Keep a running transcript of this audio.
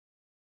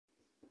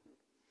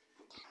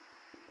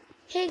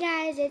Hey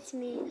guys, it's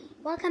me.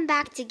 Welcome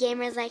back to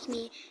Gamers Like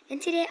Me, and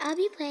today I'll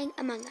be playing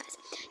Among Us.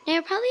 Now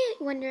you're probably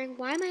wondering,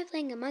 why am I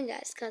playing Among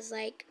Us?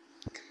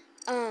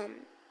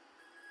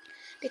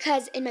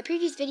 Because in my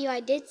previous video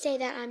I did say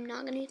that I'm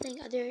not going to be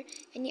playing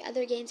any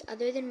other games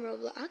other than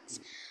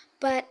Roblox.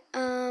 But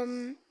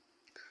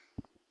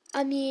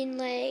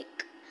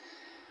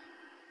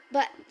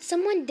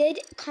someone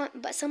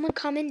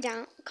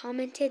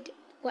commented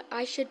what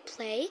I should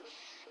play.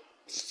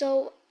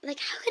 So,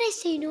 how could I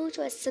say no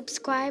to a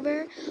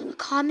subscriber, a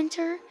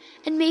commenter,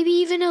 and maybe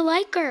even a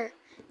liker?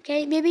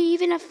 Okay, maybe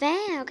even a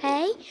fan,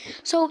 okay?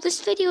 So, this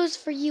video is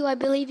for you. I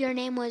believe your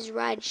name was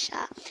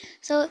Shah.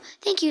 So,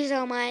 thank you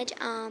so much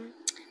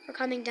for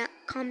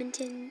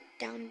commenting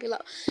down below.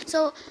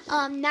 So,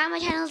 now my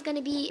channel is going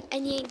to be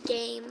any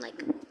game.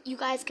 You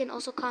guys can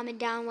also comment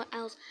down what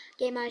else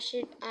game I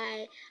should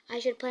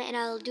play, and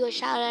I'll do a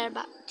shout out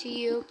about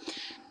you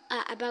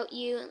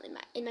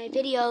in my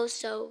videos.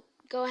 So,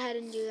 go ahead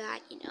and do that,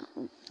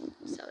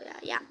 So,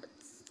 yeah,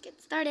 let's get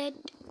started.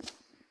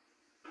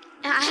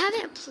 And I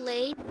haven't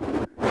played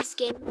this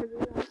game for really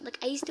long.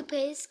 I used to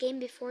play this game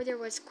before there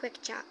was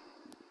Quick Chat.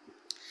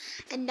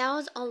 And that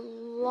was a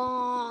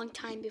long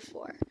time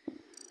before.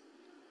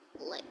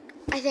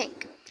 I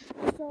think.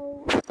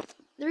 So,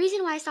 the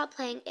reason why I stopped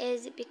playing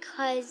is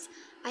because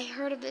I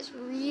heard of this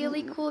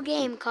really cool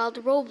game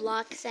called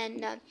Roblox,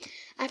 and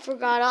I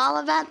forgot all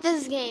about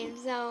this game.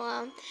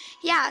 So,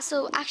 yeah,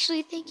 so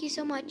actually, thank you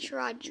so much,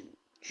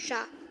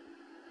 Shah.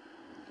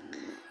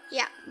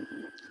 Yeah.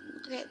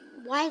 Okay,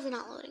 why is it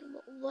not loading?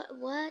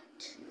 What?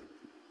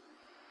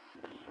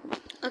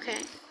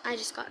 Okay, I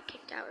just got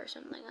kicked out or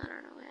something. I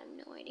don't know. I have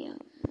no idea.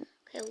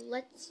 Okay,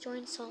 let's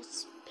join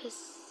Salt's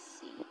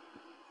PC.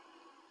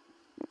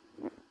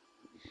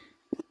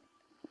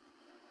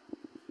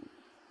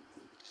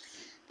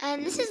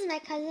 And this is my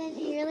cousin.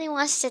 He really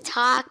wants to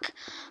talk.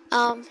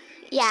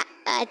 Yeah,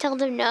 I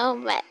told him no,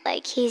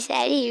 but he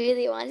said he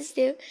really wants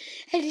to.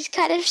 And he's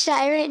kind of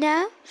shy right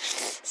now.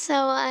 So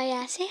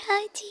yeah, say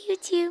hi to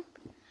YouTube.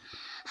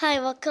 Hi,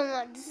 welcome.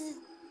 This is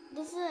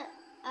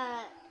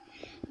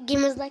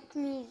Gamers Like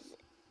Me's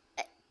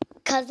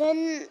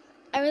cousin.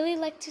 I really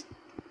like to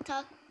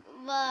talk,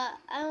 but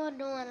I don't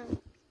want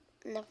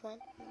to. Never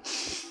mind.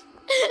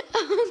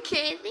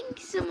 Okay, thank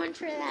you so much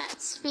for that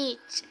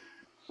speech.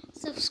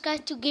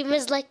 Subscribe to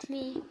Gamers Like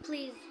Me,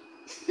 please.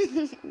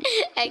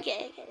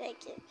 Okay,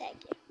 thank you.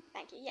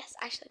 Yes,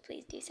 actually,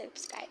 please do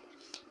subscribe.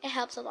 It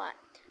helps a lot.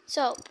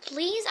 So,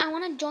 please, I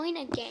want to join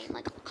a game.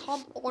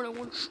 Come on, I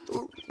want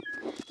to.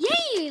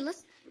 Yay!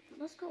 Let's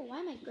go. Why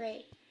am I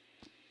gray?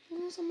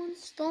 Oh, someone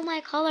stole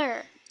my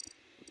color.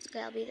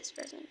 Okay, I'll be this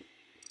person.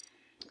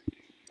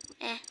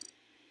 I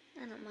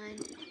don't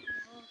mind.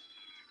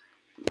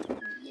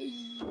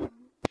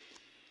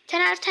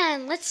 10 out of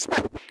 10. Let's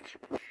start.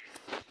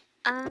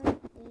 I'm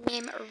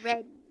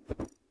ready.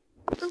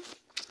 Ooh,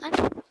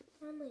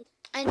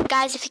 and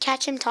guys, if you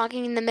catch him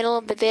talking in the middle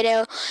of the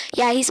video,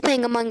 yeah, he's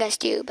playing Among Us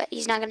too, but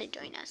he's not going to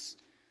join us.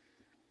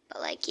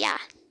 But yeah,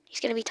 he's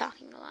going to be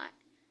talking a lot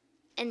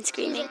and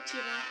screaming.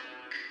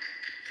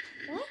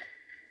 What?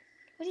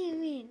 What do you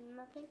mean?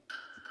 Nothing.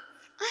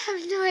 I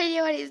have no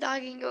idea what he's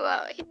talking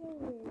about.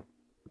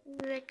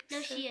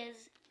 No, she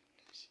is.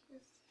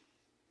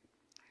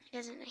 He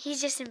doesn't know.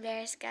 He's just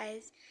embarrassed,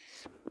 guys.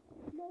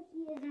 No, she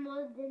is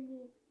more than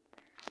me.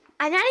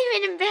 I'm not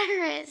even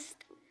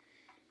embarrassed.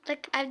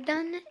 I've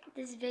done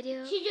this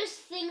video. She just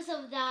thinks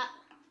of that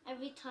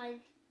every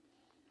time.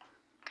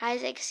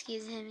 Guys,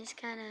 excuse him. It's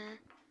kind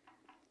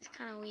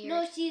of weird.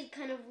 No, she's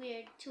kind of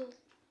weird too.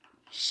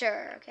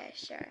 Sure. Okay.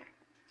 Sure.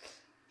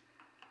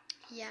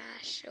 Yeah.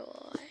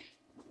 Sure.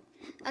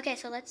 Okay.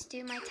 So let's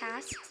do my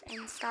tasks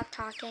and stop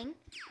talking.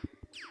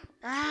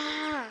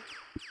 Ah.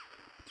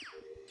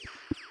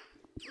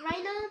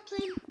 Right now I'm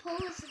playing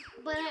Pose,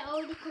 but I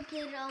already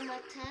completed all my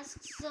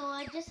tasks, so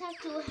I just have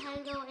to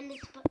hang out in the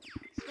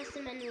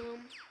specimen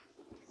room.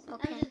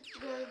 Okay. I'm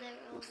just going there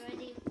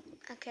already.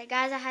 Okay,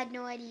 guys, I had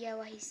no idea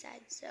what he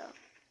said, so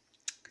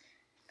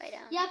right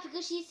down. Yeah,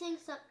 because she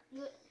thinks that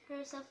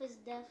herself is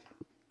deaf.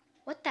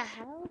 What the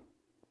hell?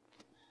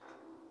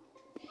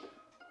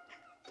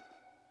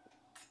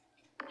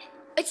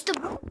 It's the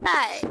black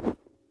guy.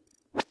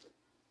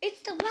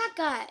 It's the black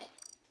guy.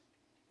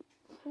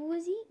 Who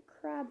was he?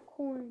 Crab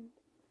corned.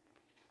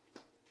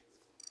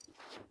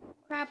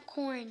 Crab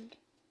corned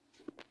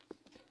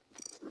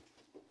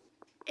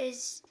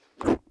is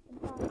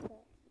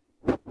impossible.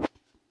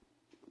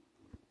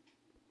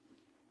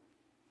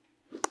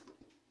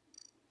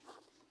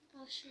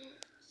 Oh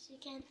shit, she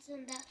can't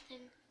send that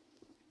thing.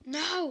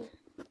 No.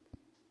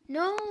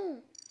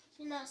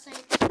 She's not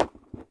saying.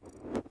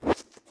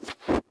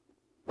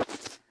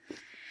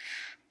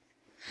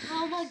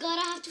 Oh my god,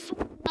 I have to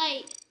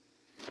fight.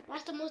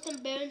 That's the most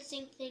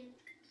embarrassing thing.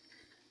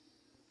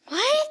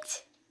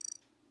 What?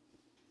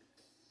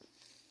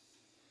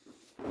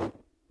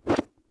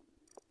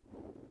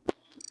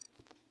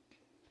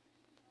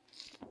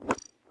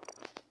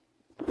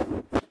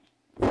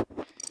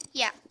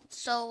 Yeah,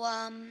 so,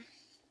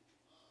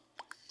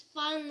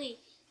 Finally,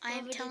 I am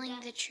Whoever did telling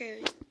that. the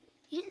truth.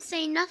 You didn't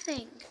say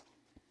nothing.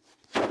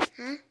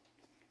 Huh?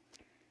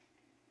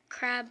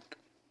 Crab.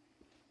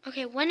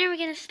 Okay, when are we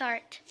gonna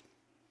start?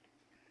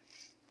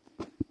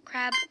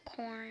 Crab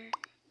corn.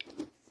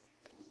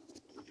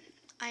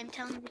 I'm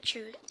telling the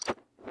truth.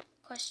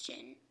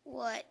 Question.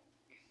 What?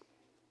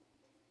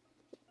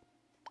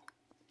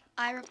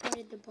 I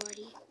reported the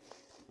body.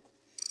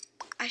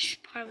 I should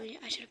have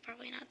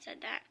probably not said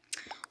that.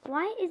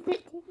 Why is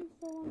it taking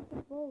so long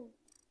to vote?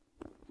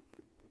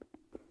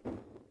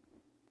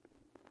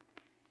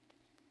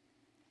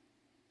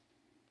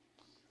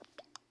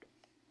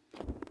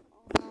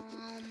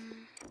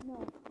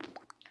 No.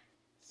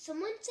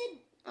 Someone said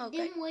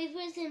Okay. Dim Waver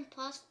is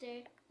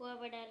imposter,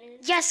 whoever that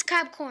is. Yes,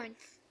 crab corn.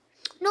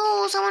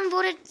 No, someone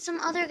voted some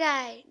other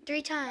guy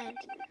 3 times.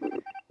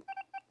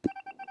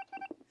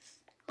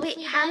 Wait,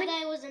 Hopefully how that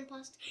many? guy was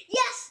imposter.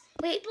 Yes!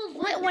 Wait,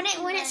 People wait, voted when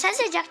for it that. says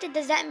ejected,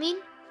 does that mean?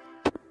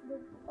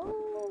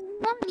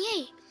 Oh,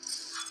 yay!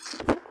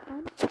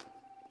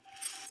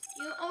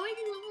 You're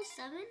already level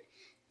 7?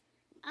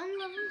 I'm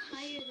level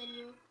higher than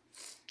you.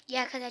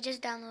 Yeah, because I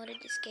just downloaded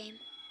this game.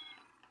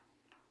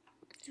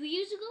 3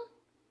 years ago?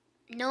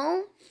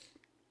 No,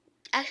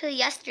 actually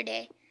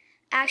yesterday.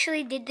 I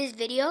actually did this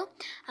video.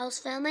 I was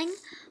filming,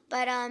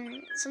 but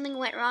something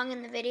went wrong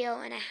in the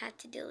video and I had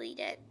to delete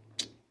it.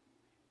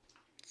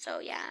 So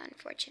yeah,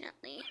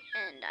 unfortunately,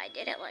 and I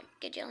did it like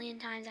a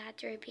gajillion times. I had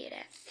to repeat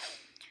it.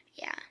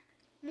 Yeah.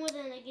 More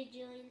than a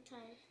gajillion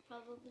times,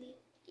 probably.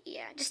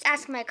 Yeah, just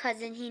ask my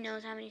cousin. He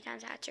knows how many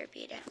times I had to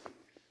repeat it.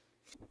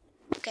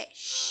 Okay,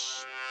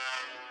 shh.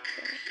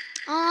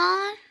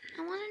 Aw, I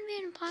wanted to be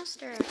an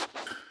imposter.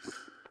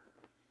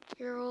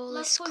 Your role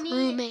Look is for me.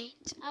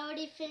 crewmate. I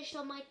already finished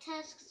all my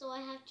tasks, so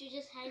I have to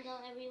just hang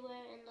out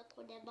everywhere and look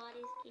for dead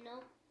bodies, you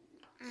know?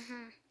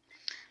 Mhm.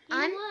 You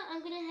know what?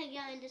 I'm gonna hang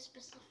out in this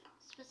specific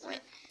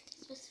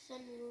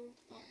room.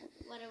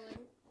 Whatever.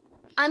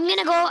 I'm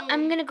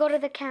gonna go to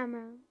the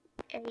camera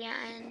area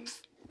and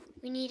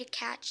we need to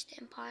catch the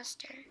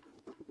imposter.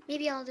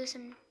 Maybe I'll do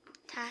some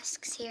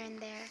tasks here and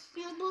there.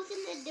 You're both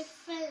in a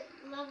different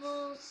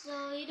level,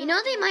 so you don't. You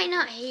know they might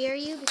not hear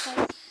you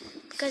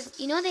because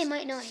you know they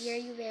might not hear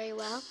you very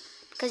well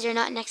because you're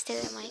not next to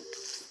the mic.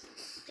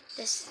 Like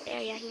this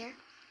area here.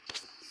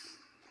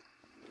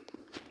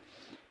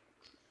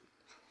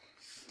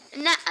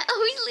 Nah,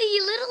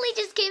 he literally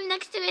just came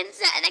next to me and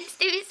sat next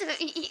to me so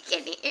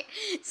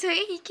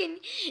he can hear,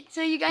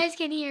 so you guys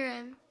can hear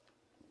him.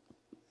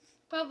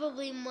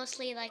 Probably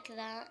mostly like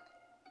that.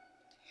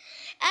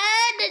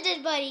 And the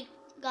dead body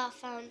got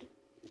found.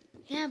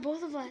 Yeah,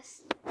 both of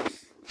us.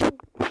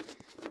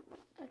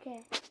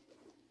 Okay.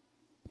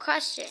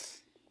 Question.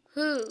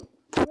 Who?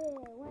 Where?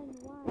 When?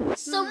 Why?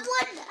 Someone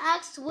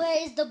asked where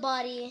is the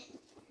body.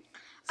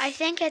 I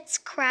think it's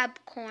crab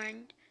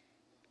corn.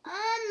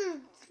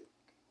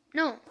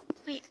 No,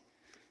 wait.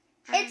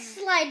 It's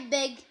slide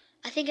big.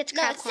 I think it's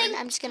No, crab corn. sing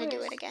I'm just gonna do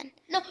first. it again.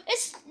 No,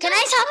 it's. Can no,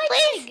 I talk, slide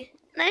please? big.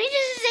 Let me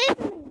just say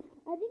something.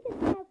 I think it's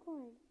crab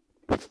corn.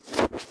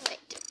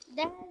 Wait.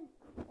 They're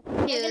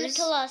gonna News.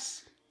 kill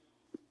us.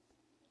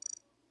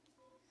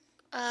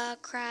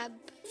 Crab.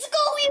 Let's go,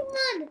 we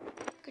won.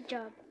 Good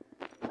job.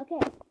 Okay.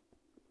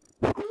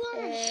 We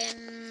won.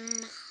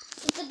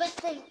 It's the best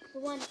thing. We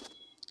won.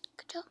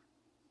 Good job.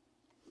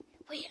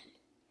 Wait.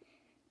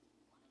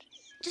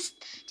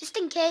 Just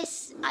in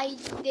case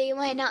they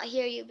might not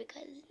hear you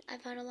because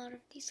I've had a lot of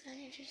these kind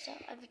of issues. So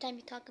every time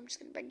you talk, I'm just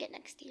gonna bring it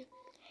next to you.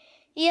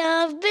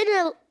 Yeah,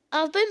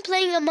 I've been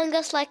playing Among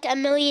Us like a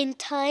million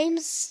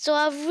times, so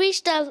I've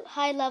reached a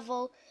high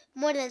level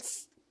more than.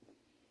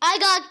 I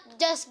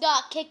just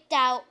got kicked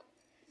out.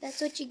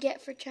 That's what you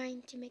get for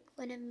trying to make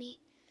fun of me.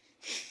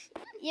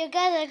 You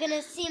guys are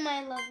gonna see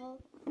my level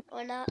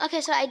or not?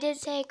 Okay, so I did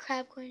say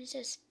crab corn is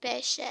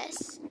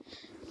suspicious.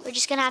 We're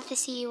just gonna have to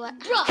see what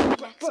Bruh, happens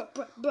next.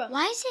 bruh.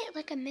 Why is it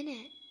like a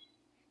minute?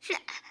 I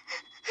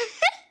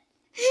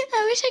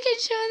wish I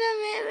could show them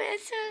it.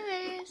 It's so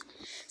hilarious.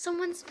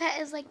 Someone's pet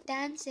is like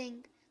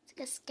dancing. It's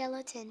like a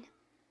skeleton.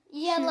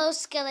 Yellow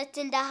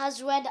skeleton that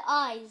has red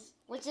eyes,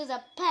 which is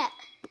a pet.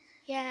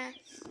 Yeah,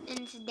 and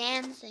it's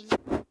dancing.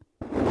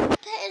 Pet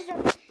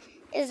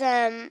is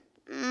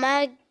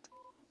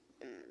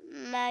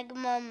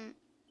magma,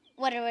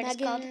 whatever it's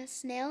called.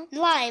 Snail?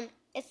 Lime.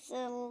 It's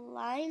a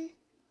lime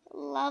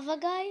lava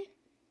guy,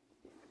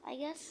 I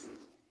guess.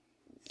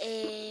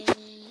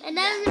 And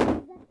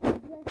I'm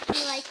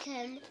just like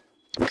him.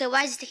 Okay,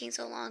 why is it taking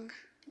so long?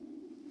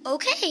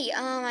 Okay,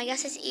 I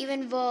guess it's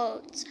even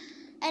votes.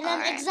 And I'm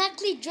Alright.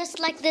 exactly dressed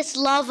like this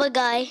lava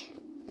guy.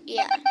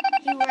 Yeah,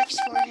 he works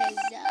for his,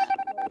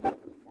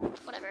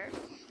 whatever.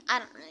 I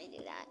don't really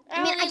do that.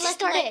 I mean, I just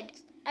started.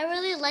 I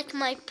really like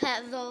my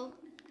pet though.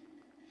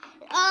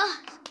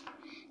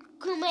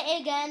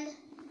 Kume again.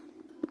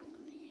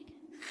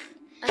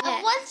 Okay.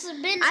 I've once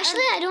been.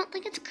 Actually, I don't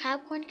think it's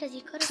crab corn because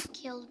he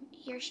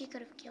or she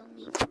could have killed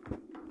me.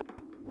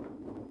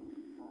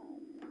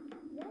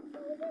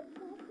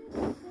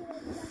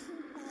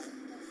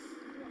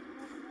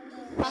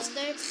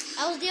 Imposter.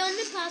 I was the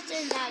only imposter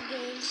in that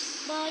game.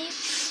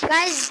 But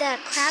Guys, the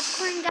crab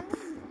corn guy,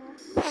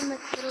 and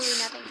like literally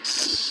nothing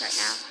happens right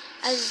now.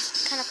 I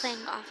was kind of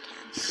playing off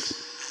cam.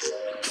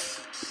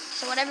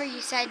 So whatever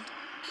you said,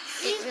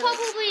 He's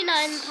probably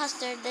not an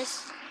imposter.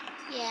 This.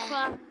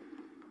 Yeah.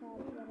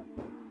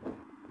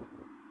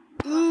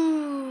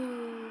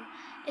 Ooh.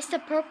 It's the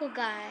purple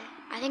guy.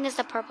 I think it's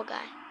the purple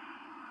guy.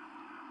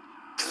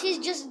 She's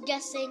just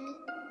guessing.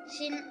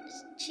 She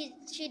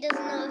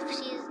doesn't know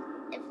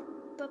if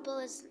purple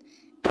is.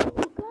 Guys,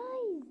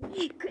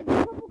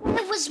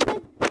 the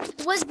purple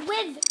guy was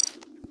with.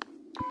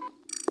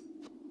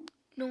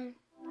 No.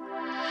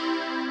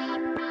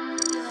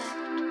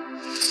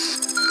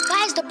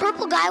 Guys, the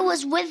purple guy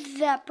was with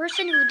the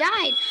person who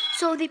died,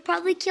 so they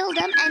probably killed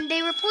him and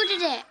they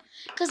reported it.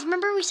 Cause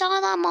remember we saw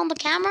them on the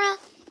camera.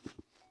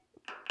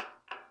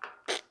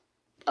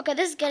 Okay,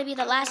 this is gonna be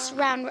the last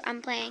round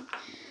I'm playing.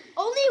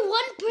 Only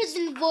one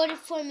person voted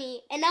for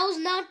me, and I was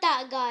not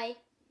that guy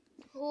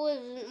who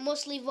was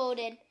mostly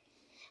voted.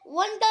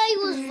 One guy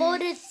was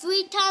voted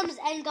 3 times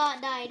and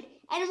died,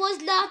 and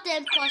was not the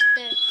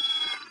imposter.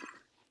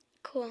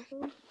 Cool.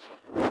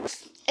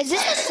 Is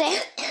this the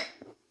same?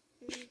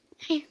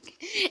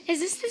 Is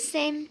this the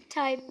same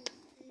type?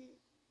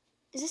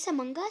 Is this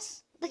Among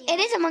Us? Like, yeah. It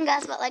is Among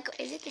Us, but like,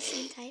 is it the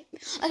same type?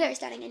 Okay, we're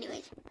starting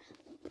anyways.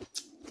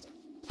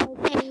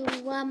 Okay,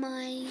 who am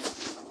I?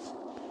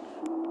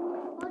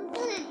 Oh,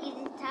 this is an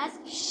easy task.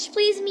 Shh,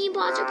 please, me,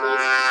 imposter, please.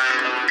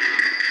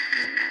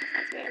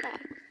 That's very loud.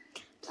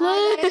 I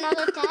got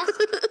another task.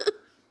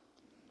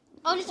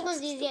 Oh, this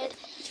one's easier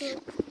too.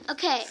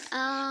 Okay,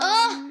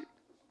 Oh,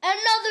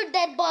 another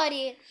dead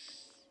body.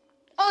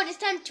 Oh, this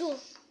time 2.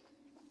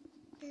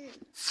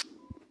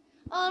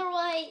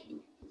 Alright,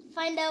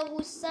 find out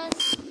who's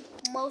sus.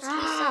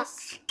 Mostly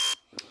sus.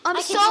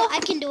 I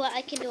can do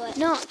it.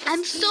 No,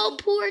 I'm so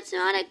poor. It's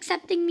not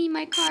accepting me,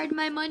 my card,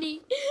 my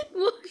money.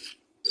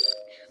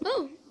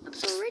 Oh, I'm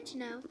so rich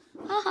now.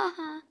 Ha ha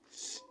ha.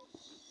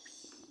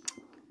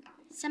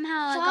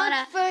 Somehow I got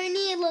a...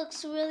 Fernie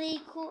looks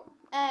really cool.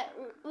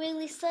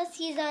 Really sus.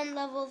 He's on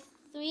level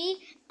 3.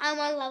 I'm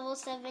on level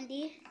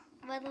 70,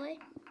 by the way.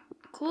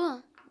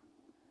 Cool.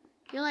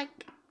 You're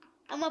like...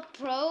 I'm a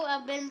pro.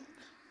 I've been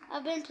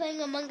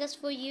playing Among Us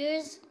for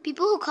years.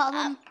 People who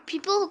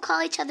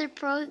call each other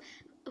pros,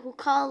 who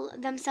call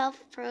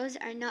themselves pros,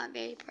 are not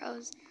very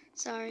pros.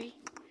 Sorry.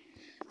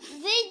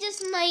 They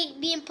just might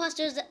be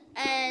imposters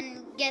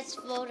and gets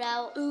voted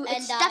out. Ooh, and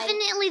it's died.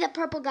 definitely the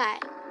purple guy.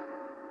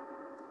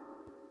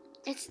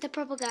 It's the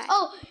purple guy.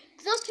 Oh,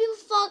 those people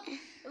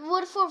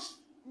voted for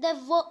the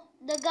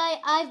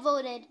guy I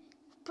voted.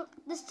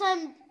 This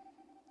time,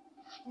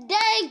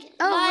 dang!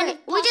 Oh,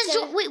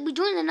 we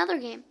joined another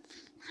game.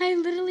 I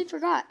literally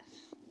forgot.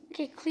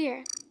 Okay,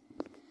 clear.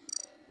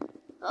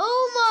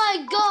 Oh my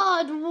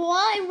God!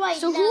 Why right now?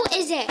 So who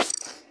is it?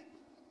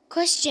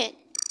 Question.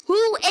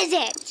 Who is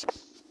it?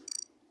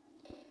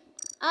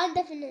 I'm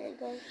definitely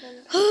going for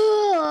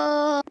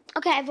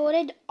Okay, I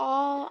voted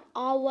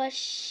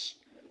Awash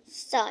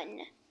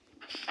son.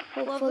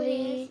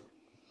 Hopefully.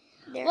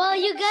 Well,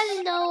 you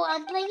guys know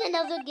I'm playing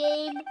another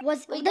game.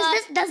 Does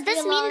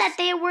this mean that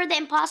they were the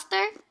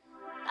imposter?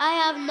 I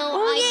have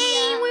no idea.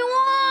 Yay, we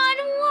won!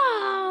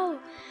 Wow!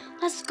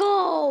 Let's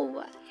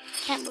go!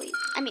 Can't believe.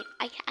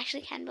 I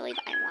actually can't believe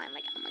I won.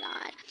 Like, oh my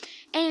god.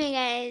 Anyway,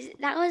 guys,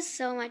 that was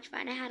so much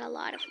fun. I had a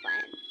lot of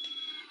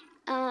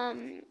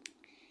fun.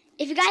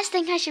 If you guys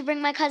think I should bring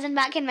my cousin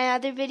back in my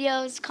other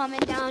videos,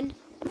 comment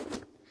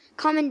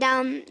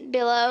down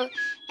below,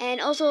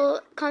 and also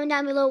comment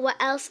down below what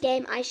else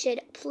game I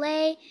should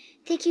play.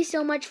 Thank you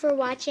so much for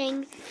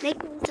watching.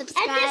 Make sure to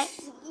subscribe. And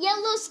this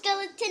yellow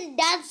skeleton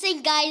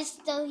dancing guy is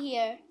still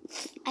here.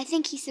 I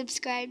think he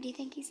subscribed. Do you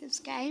think he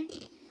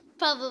subscribed?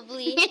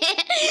 Probably.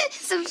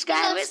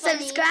 subscribe,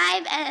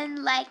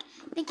 and like.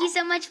 Thank you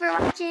so much for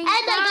watching. And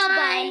I got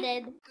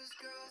blinded.